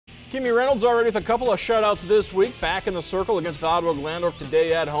Kimmy Reynolds already with a couple of shutouts this week. Back in the circle against Ottawa-Glandorf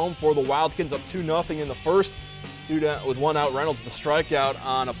today at home for the Wildcats, up 2-0 in the first. With one out, Reynolds the strikeout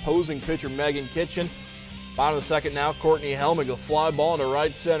on opposing pitcher Megan Kitchen. Bottom of the second now, Courtney Helmig, the fly ball into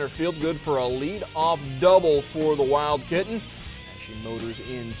right center field. Good for a lead-off double for the Wild Kitten as she motors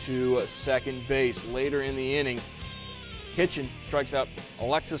into second base. Later in the inning, Kitchen strikes out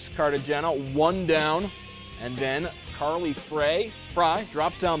Alexis Cartagena, one down, and then Carly Fry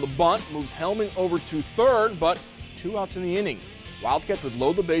drops down the bunt, moves Helming over to third, but 2 outs in the inning. Wildcats would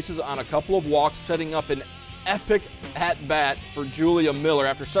load the bases on a couple of walks, setting up an epic at-bat for Julia Miller.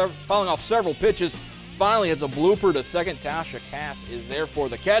 After fouling off several pitches, finally hits a blooper to second. Tasha Cass is there for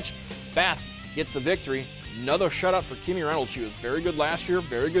the catch. Bath gets the victory. Another shutout for Kimmy Reynolds. She was very good last year,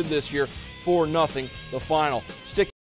 very good this year. 4-0 the final. Stick